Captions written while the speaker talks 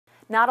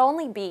Not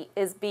only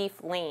is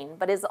beef lean,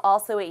 but is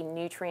also a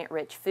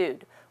nutrient-rich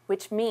food,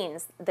 which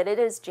means that it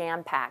is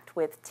jam-packed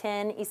with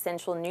 10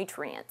 essential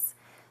nutrients.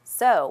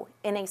 So,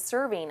 in a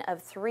serving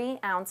of 3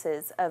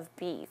 ounces of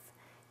beef,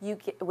 you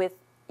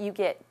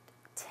get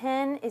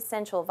 10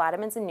 essential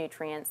vitamins and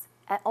nutrients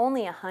at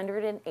only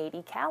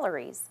 180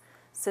 calories.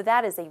 So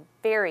that is a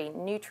very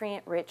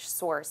nutrient-rich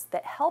source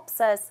that helps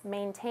us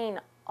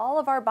maintain all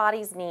of our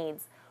body's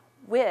needs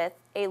with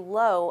a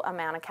low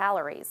amount of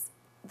calories.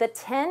 The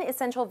 10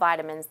 essential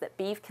vitamins that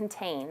beef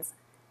contains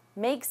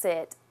makes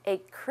it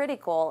a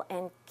critical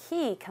and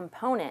key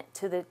component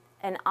to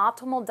an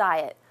optimal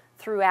diet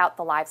throughout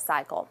the life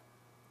cycle.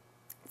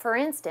 For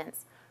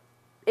instance,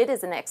 it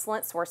is an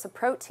excellent source of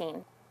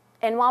protein.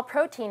 And while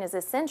protein is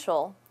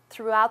essential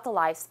throughout the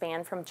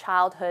lifespan from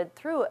childhood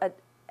through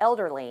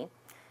elderly,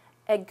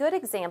 a good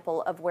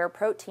example of where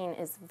protein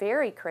is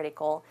very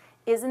critical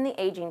is in the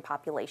aging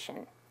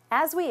population.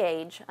 As we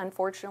age,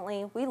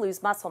 unfortunately, we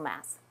lose muscle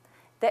mass.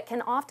 That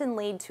can often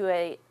lead to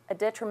a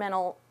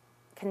detrimental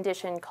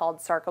condition called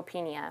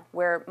sarcopenia,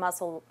 where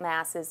muscle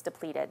mass is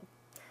depleted.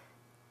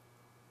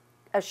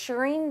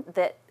 Assuring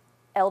that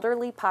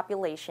elderly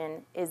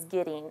population is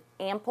getting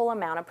ample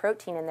amount of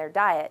protein in their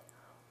diet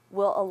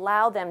will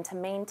allow them to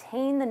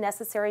maintain the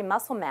necessary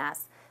muscle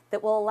mass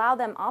that will allow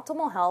them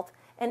optimal health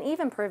and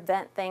even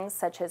prevent things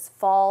such as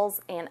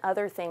falls and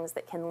other things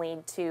that can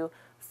lead to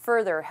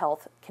further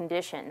health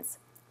conditions.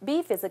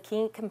 Beef is a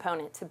key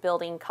component to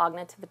building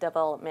cognitive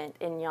development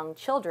in young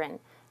children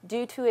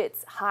due to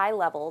its high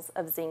levels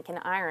of zinc and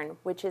iron,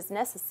 which is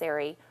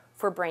necessary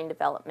for brain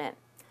development.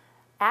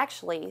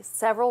 Actually,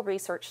 several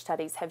research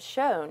studies have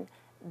shown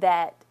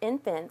that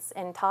infants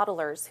and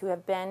toddlers who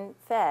have been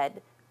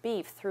fed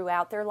beef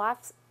throughout their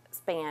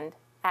lifespan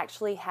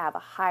actually have a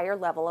higher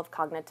level of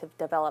cognitive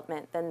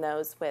development than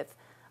those with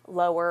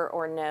lower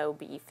or no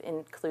beef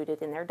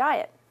included in their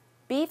diet.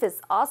 Beef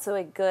is also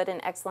a good and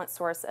excellent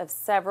source of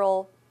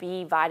several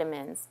B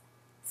vitamins,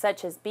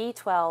 such as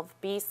B12,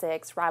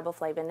 B6,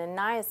 riboflavin, and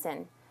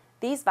niacin.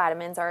 These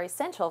vitamins are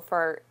essential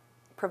for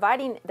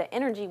providing the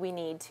energy we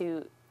need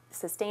to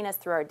sustain us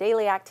through our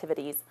daily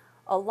activities,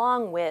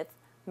 along with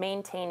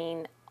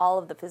maintaining all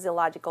of the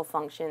physiological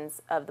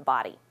functions of the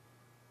body.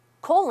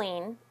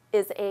 Choline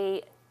is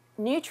a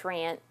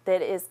nutrient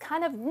that is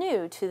kind of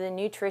new to the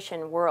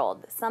nutrition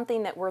world,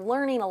 something that we're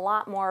learning a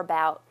lot more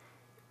about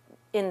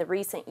in the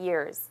recent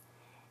years,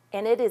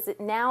 and it is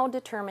now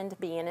determined to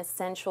be an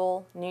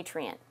essential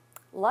nutrient.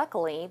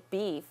 Luckily,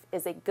 beef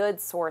is a good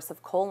source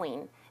of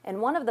choline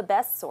and one of the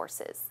best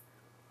sources.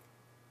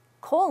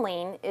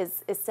 Choline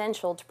is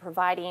essential to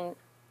providing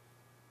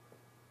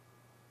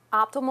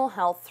optimal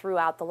health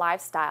throughout the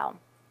lifestyle.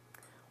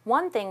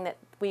 One thing that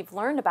we've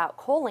learned about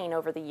choline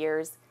over the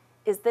years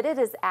is that it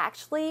is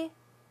actually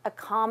a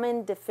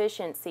common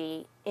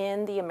deficiency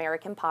in the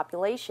American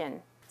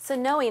population. So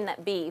knowing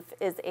that beef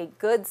is a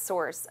good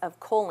source of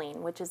choline,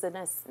 which is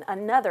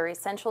another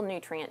essential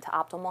nutrient to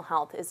optimal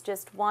health, is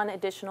just one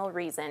additional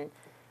reason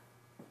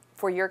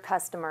for your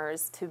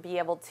customers to be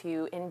able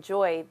to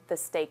enjoy the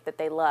steak that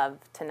they love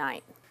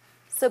tonight.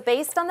 So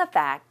based on the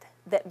fact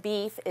that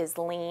beef is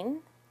lean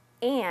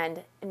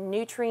and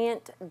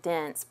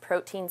nutrient-dense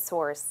protein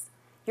source,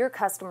 your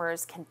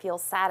customers can feel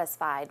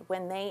satisfied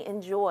when they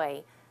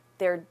enjoy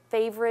their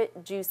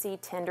favorite juicy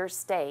tender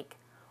steak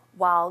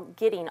while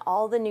getting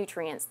all the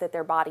nutrients that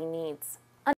their body needs.